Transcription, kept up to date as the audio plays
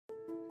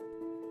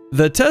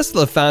The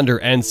Tesla founder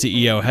and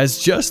CEO has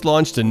just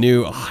launched a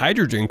new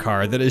hydrogen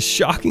car that is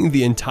shocking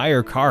the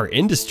entire car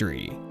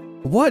industry.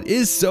 What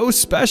is so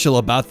special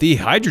about the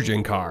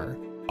hydrogen car?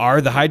 Are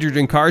the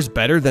hydrogen cars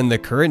better than the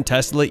current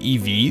Tesla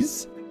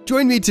EVs?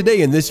 Join me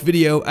today in this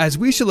video as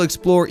we shall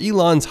explore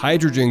Elon's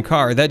hydrogen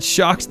car that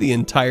shocks the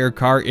entire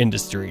car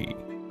industry.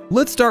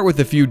 Let's start with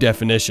a few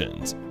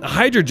definitions.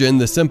 Hydrogen,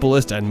 the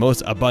simplest and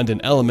most abundant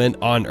element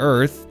on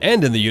Earth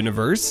and in the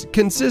universe,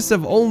 consists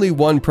of only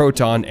one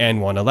proton and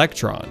one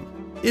electron.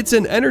 It's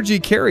an energy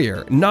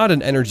carrier, not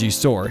an energy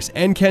source,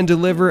 and can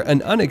deliver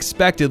an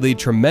unexpectedly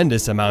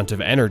tremendous amount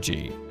of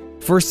energy.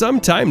 For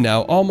some time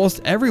now, almost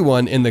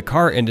everyone in the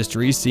car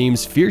industry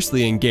seems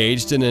fiercely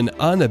engaged in an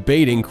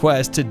unabating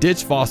quest to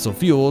ditch fossil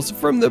fuels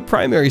from the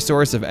primary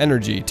source of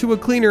energy to a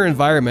cleaner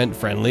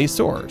environment-friendly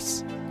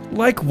source.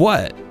 Like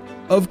what?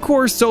 Of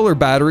course, solar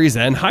batteries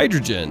and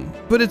hydrogen,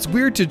 but it's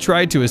weird to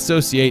try to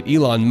associate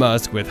Elon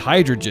Musk with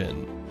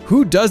hydrogen.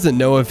 Who doesn't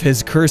know of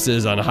his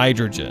curses on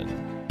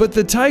hydrogen? But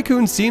the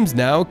tycoon seems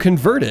now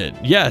converted,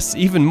 yes,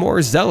 even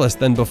more zealous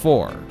than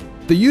before.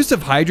 The use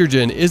of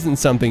hydrogen isn't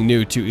something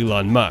new to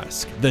Elon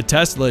Musk. The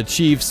Tesla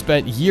chief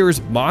spent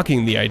years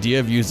mocking the idea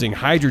of using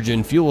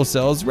hydrogen fuel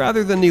cells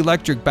rather than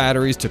electric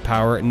batteries to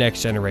power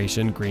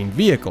next-generation green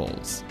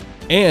vehicles.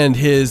 And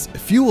his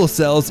 "fuel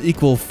cells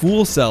equal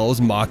fool cells"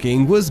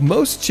 mocking was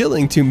most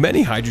chilling to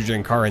many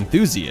hydrogen car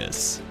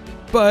enthusiasts.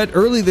 But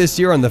early this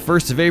year on the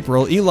 1st of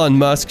April, Elon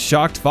Musk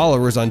shocked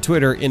followers on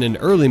Twitter in an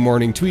early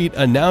morning tweet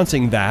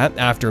announcing that,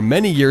 after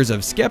many years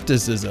of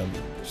skepticism,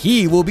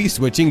 he will be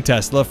switching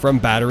Tesla from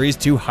batteries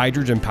to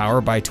hydrogen power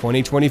by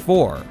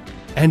 2024.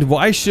 And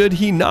why should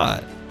he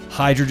not?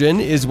 Hydrogen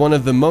is one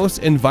of the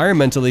most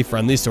environmentally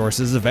friendly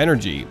sources of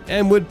energy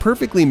and would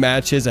perfectly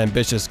match his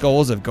ambitious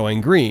goals of going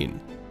green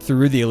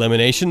through the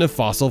elimination of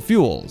fossil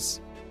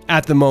fuels.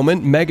 At the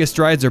moment, mega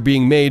strides are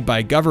being made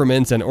by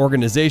governments and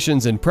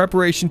organizations in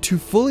preparation to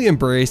fully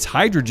embrace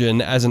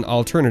hydrogen as an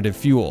alternative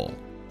fuel.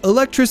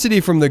 Electricity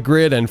from the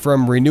grid and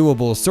from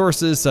renewable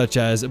sources such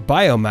as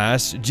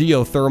biomass,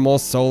 geothermal,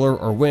 solar,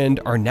 or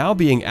wind are now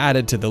being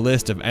added to the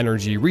list of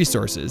energy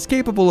resources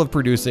capable of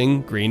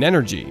producing green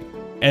energy.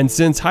 And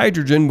since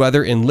hydrogen,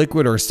 whether in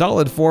liquid or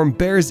solid form,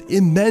 bears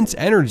immense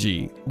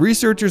energy,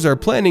 researchers are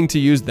planning to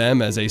use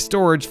them as a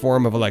storage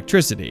form of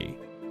electricity,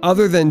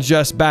 other than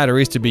just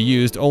batteries to be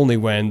used only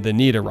when the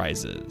need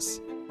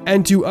arises.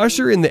 And to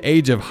usher in the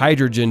age of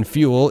hydrogen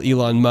fuel,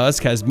 Elon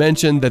Musk has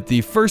mentioned that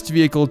the first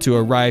vehicle to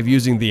arrive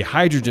using the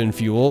hydrogen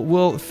fuel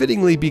will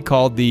fittingly be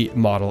called the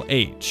Model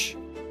H.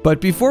 But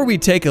before we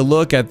take a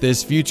look at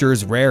this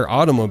future's rare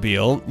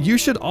automobile, you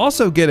should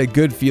also get a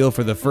good feel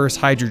for the first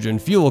hydrogen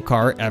fuel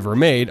car ever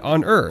made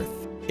on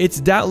Earth.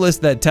 It's doubtless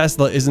that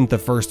Tesla isn't the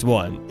first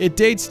one. It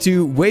dates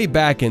to way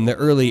back in the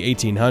early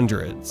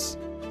 1800s.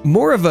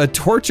 More of a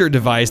torture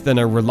device than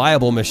a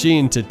reliable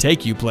machine to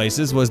take you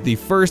places was the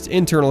first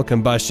internal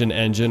combustion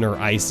engine, or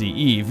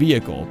ICE,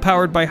 vehicle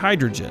powered by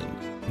hydrogen.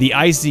 The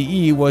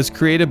ICE was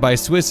created by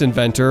Swiss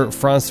inventor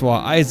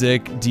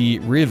François-Isaac de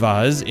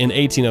Rivaz in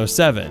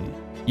 1807.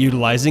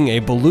 Utilizing a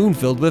balloon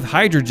filled with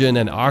hydrogen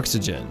and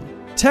oxygen.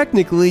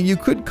 Technically, you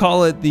could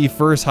call it the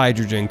first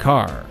hydrogen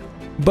car.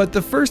 But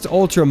the first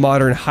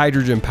ultra-modern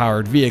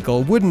hydrogen-powered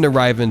vehicle wouldn't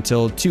arrive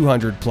until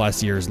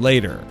 200+ years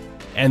later,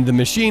 and the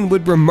machine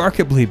would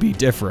remarkably be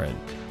different.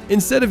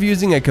 Instead of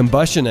using a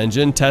combustion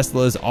engine,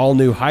 Tesla's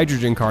all-new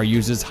hydrogen car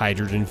uses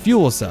hydrogen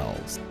fuel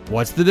cells.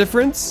 What's the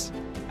difference?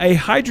 A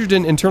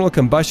hydrogen internal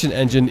combustion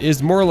engine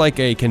is more like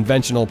a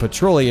conventional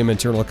petroleum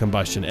internal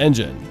combustion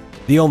engine.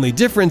 The only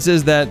difference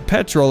is that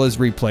petrol is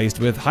replaced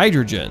with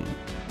hydrogen.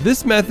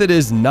 This method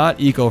is not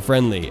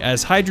eco-friendly,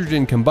 as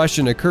hydrogen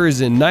combustion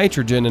occurs in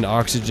nitrogen and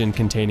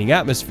oxygen-containing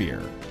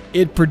atmosphere.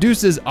 It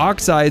produces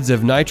oxides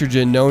of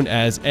nitrogen known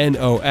as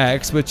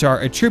NOx, which are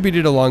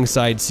attributed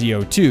alongside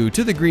CO2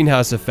 to the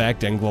greenhouse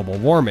effect and global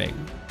warming.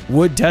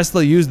 Would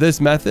Tesla use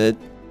this method?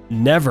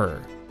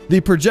 Never.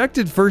 The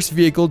projected first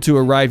vehicle to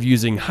arrive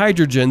using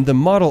hydrogen, the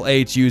Model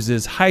H,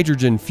 uses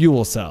hydrogen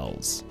fuel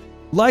cells.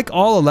 Like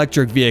all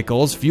electric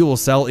vehicles, fuel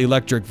cell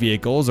electric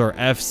vehicles, or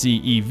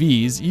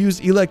FCEVs, use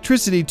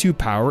electricity to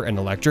power an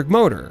electric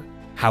motor.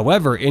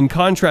 However, in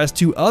contrast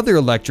to other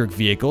electric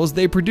vehicles,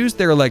 they produce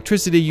their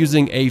electricity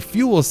using a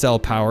fuel cell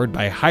powered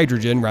by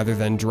hydrogen rather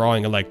than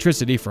drawing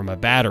electricity from a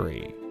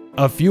battery.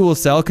 A fuel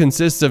cell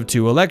consists of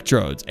two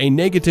electrodes, a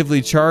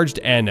negatively charged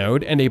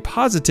anode and a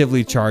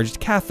positively charged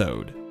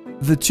cathode.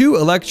 The two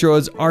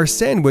electrodes are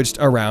sandwiched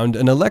around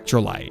an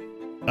electrolyte.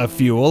 A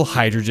fuel,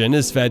 hydrogen,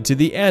 is fed to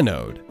the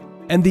anode,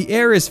 and the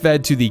air is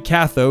fed to the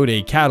cathode.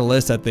 A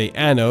catalyst at the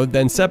anode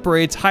then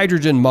separates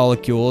hydrogen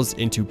molecules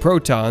into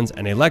protons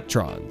and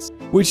electrons,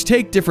 which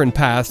take different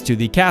paths to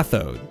the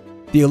cathode.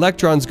 The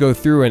electrons go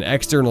through an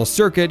external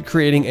circuit,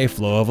 creating a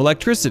flow of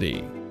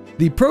electricity.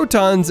 The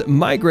protons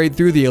migrate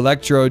through the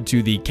electrode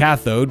to the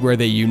cathode, where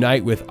they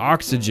unite with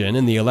oxygen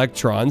and the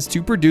electrons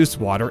to produce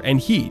water and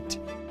heat.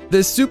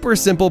 This super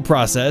simple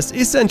process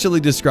essentially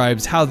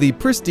describes how the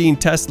pristine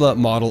Tesla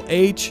Model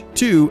H,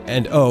 2,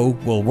 and O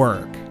will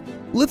work.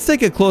 Let's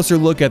take a closer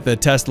look at the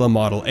Tesla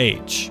Model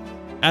H.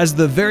 As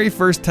the very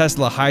first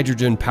Tesla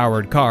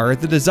hydrogen-powered car,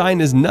 the design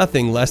is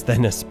nothing less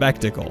than a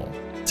spectacle.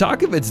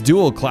 Talk of its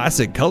dual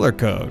classic color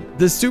code,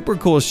 the super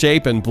cool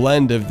shape and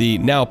blend of the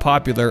now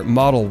popular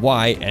Model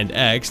Y and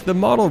X, the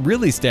model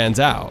really stands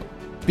out.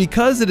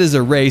 Because it is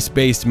a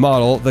race-based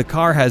model, the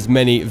car has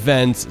many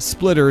vents,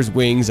 splitters,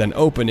 wings, and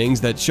openings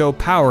that show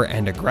power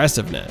and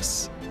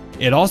aggressiveness.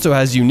 It also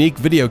has unique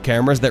video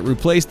cameras that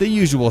replace the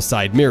usual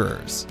side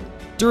mirrors.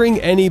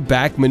 During any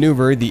back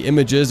maneuver, the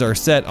images are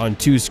set on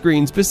 2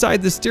 screens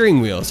beside the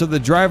steering wheel so the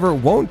driver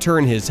won't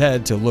turn his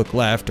head to look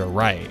left or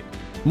right.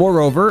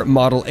 Moreover,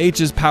 Model H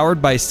is powered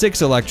by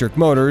 6 electric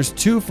motors,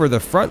 2 for the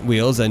front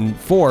wheels and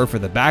 4 for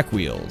the back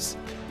wheels.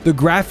 The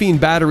graphene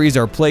batteries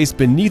are placed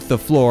beneath the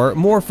floor,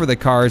 more for the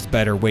car's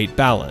better weight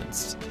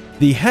balance.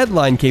 The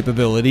headline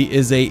capability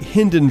is a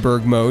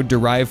Hindenburg mode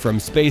derived from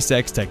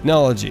SpaceX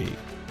technology.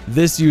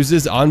 This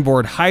uses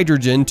onboard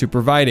hydrogen to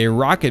provide a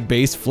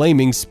rocket-based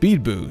flaming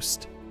speed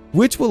boost,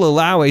 which will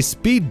allow a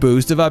speed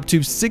boost of up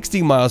to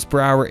 60 miles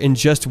per hour in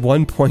just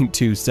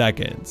 1.2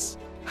 seconds.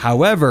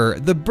 However,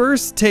 the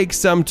burst takes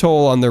some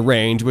toll on the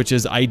range, which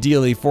is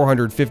ideally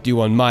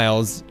 451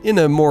 miles in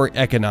a more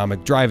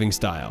economic driving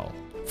style.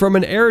 From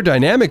an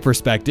aerodynamic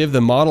perspective,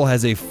 the model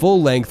has a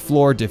full-length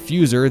floor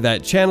diffuser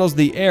that channels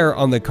the air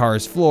on the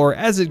car's floor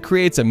as it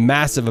creates a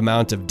massive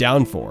amount of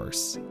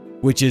downforce,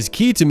 which is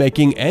key to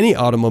making any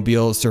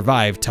automobile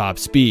survive top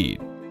speed.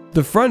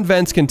 The front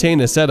vents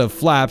contain a set of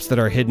flaps that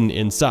are hidden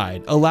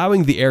inside,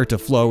 allowing the air to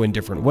flow in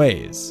different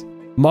ways.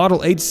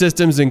 Model H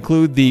systems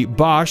include the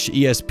Bosch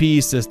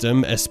ESP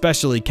system,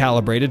 especially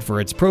calibrated for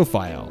its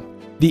profile,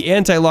 the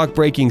anti-lock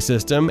braking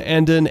system,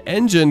 and an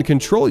engine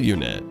control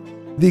unit.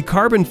 The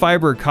carbon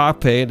fiber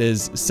cockpit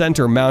is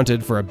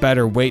center-mounted for a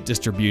better weight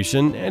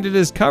distribution, and it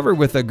is covered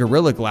with a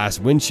Gorilla Glass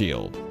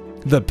windshield.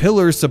 The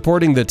pillars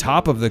supporting the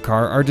top of the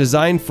car are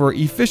designed for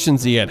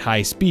efficiency at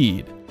high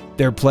speed.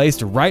 They're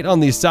placed right on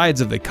the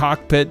sides of the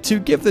cockpit to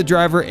give the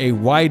driver a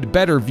wide,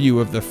 better view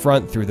of the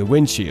front through the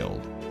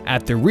windshield.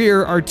 At the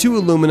rear are 2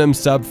 aluminum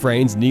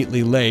subframes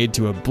neatly laid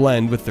to a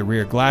blend with the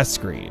rear glass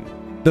screen.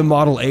 The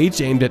Model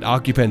H, aimed at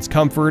occupants'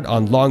 comfort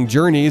on long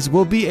journeys,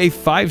 will be a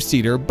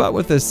 5-seater but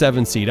with a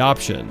 7-seat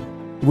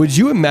option. Would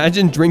you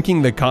imagine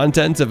drinking the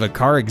contents of a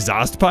car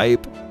exhaust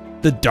pipe?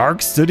 The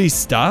dark, sooty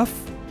stuff?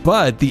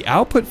 But the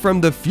output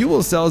from the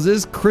fuel cells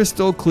is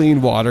crystal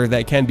clean water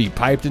that can be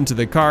piped into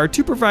the car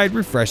to provide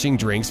refreshing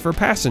drinks for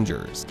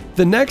passengers.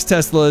 The next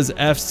Tesla's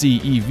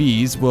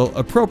FCEVs will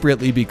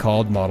appropriately be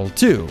called Model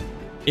 2.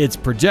 It's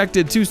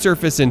projected to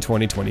surface in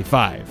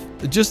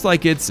 2025. Just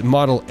like its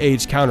Model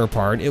H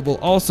counterpart, it will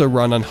also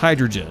run on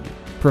hydrogen,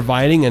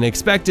 providing an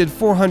expected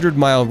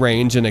 400-mile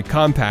range in a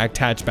compact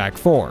hatchback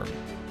form.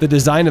 The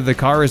design of the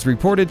car is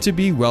reported to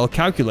be well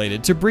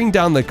calculated to bring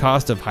down the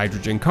cost of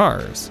hydrogen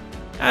cars.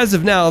 As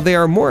of now, they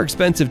are more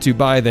expensive to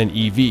buy than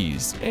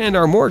EVs, and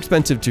are more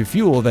expensive to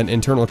fuel than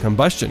internal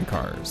combustion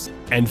cars.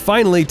 And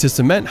finally, to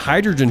cement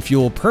hydrogen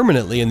fuel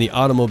permanently in the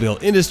automobile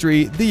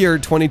industry, the year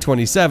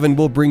 2027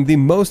 will bring the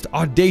most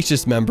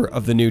audacious member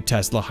of the new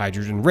Tesla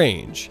hydrogen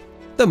range,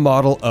 the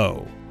Model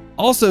O,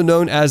 also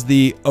known as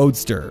the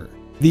Oadster.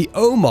 The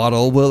O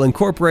model will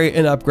incorporate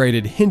an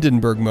upgraded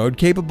Hindenburg mode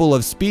capable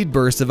of speed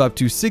bursts of up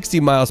to 60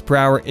 miles per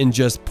hour in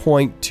just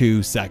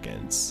 0.2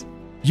 seconds.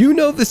 You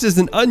know this is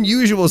an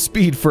unusual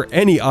speed for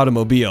any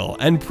automobile,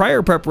 and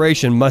prior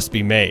preparation must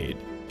be made.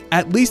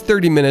 At least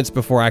 30 minutes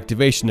before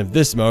activation of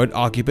this mode,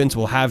 occupants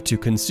will have to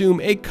consume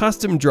a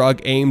custom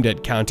drug aimed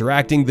at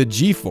counteracting the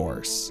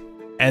G-force,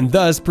 and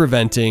thus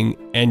preventing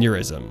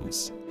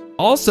aneurysms.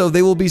 Also,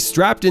 they will be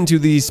strapped into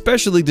the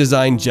specially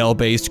designed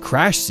gel-based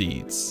crash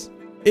seats.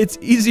 It's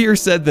easier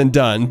said than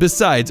done.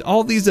 Besides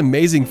all these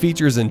amazing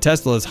features in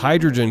Tesla's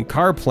hydrogen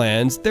car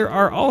plans, there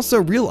are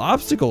also real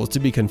obstacles to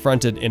be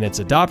confronted in its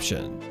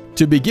adoption.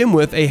 To begin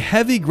with, a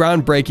heavy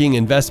groundbreaking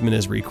investment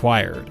is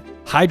required.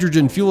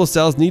 Hydrogen fuel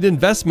cells need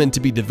investment to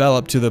be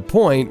developed to the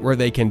point where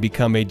they can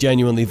become a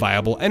genuinely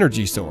viable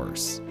energy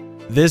source.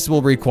 This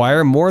will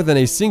require more than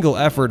a single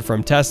effort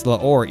from Tesla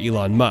or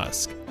Elon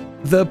Musk.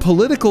 The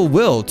political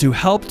will to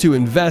help to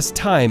invest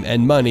time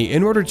and money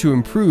in order to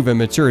improve and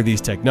mature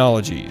these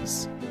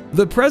technologies.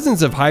 The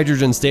presence of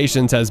hydrogen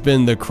stations has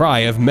been the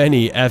cry of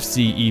many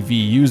FCEV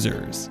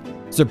users.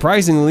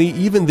 Surprisingly,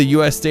 even the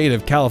US state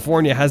of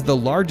California has the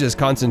largest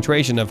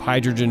concentration of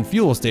hydrogen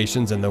fuel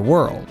stations in the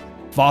world.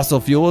 Fossil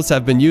fuels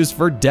have been used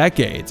for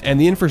decades, and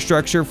the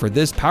infrastructure for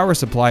this power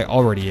supply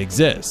already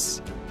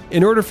exists.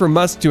 In order for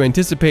Musk to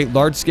anticipate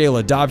large-scale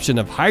adoption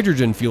of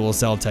hydrogen fuel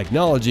cell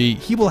technology,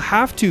 he will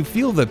have to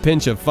feel the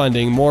pinch of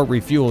funding more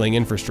refueling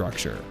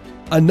infrastructure.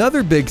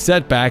 Another big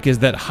setback is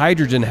that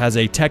hydrogen has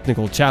a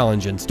technical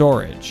challenge in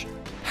storage.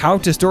 How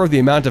to store the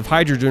amount of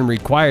hydrogen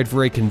required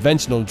for a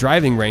conventional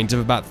driving range of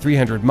about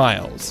 300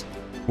 miles,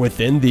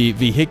 within the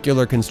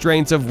vehicular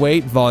constraints of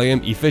weight,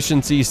 volume,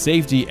 efficiency,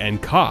 safety,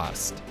 and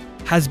cost,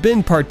 has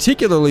been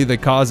particularly the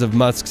cause of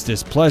Musk's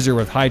displeasure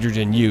with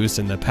hydrogen use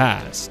in the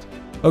past.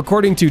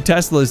 According to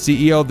Tesla's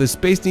CEO, the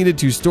space needed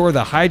to store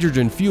the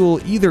hydrogen fuel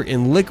either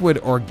in liquid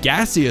or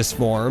gaseous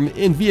form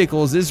in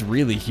vehicles is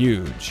really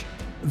huge.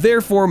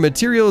 Therefore,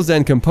 materials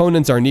and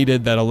components are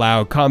needed that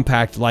allow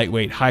compact,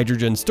 lightweight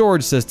hydrogen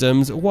storage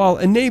systems while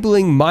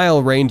enabling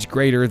mile range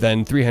greater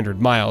than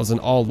 300 miles on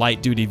all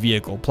light-duty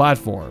vehicle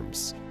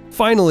platforms.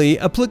 Finally,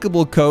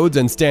 applicable codes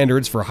and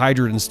standards for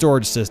hydrogen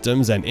storage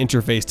systems and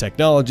interface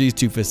technologies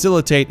to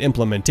facilitate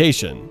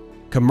implementation.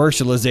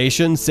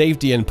 Commercialization,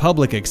 safety, and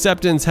public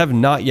acceptance have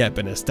not yet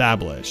been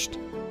established.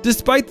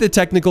 Despite the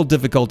technical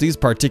difficulties,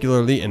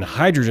 particularly in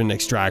hydrogen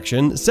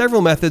extraction,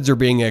 several methods are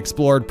being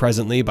explored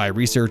presently by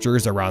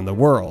researchers around the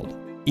world.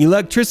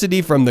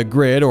 Electricity from the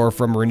grid or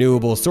from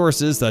renewable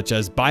sources such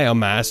as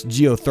biomass,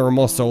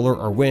 geothermal, solar,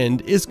 or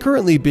wind is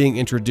currently being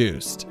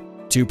introduced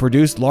to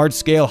produce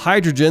large-scale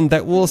hydrogen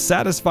that will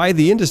satisfy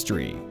the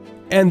industry.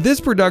 And this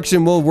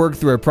production will work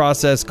through a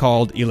process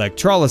called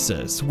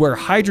electrolysis, where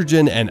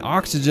hydrogen and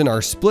oxygen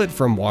are split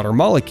from water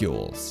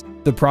molecules.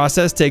 The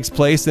process takes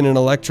place in an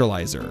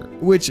electrolyzer,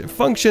 which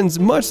functions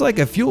much like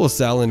a fuel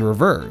cell in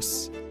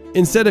reverse,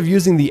 instead of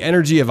using the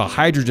energy of a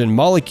hydrogen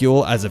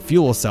molecule as a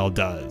fuel cell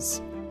does.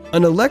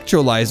 An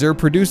electrolyzer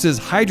produces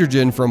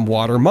hydrogen from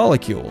water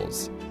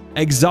molecules.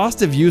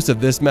 Exhaustive use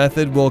of this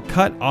method will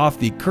cut off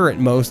the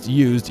current most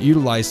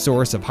utilized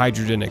source of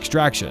hydrogen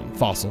extraction,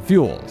 fossil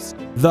fuels,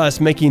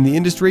 thus making the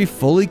industry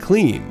fully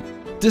clean.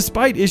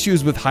 Despite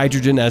issues with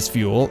hydrogen as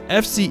fuel,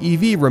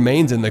 FCEV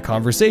remains in the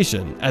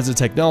conversation as a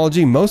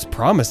technology most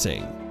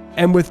promising.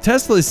 And with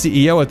Tesla's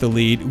CEO at the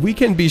lead, we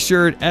can be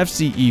sure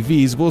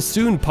FCEVs will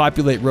soon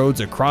populate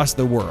roads across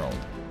the world.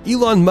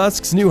 Elon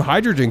Musk's new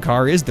hydrogen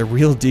car is the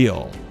real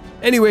deal.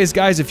 Anyways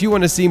guys, if you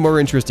want to see more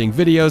interesting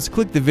videos,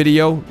 click the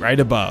video right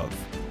above.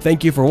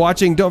 Thank you for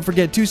watching. Don't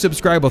forget to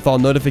subscribe with all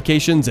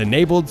notifications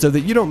enabled so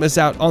that you don't miss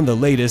out on the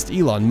latest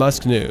Elon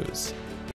Musk news.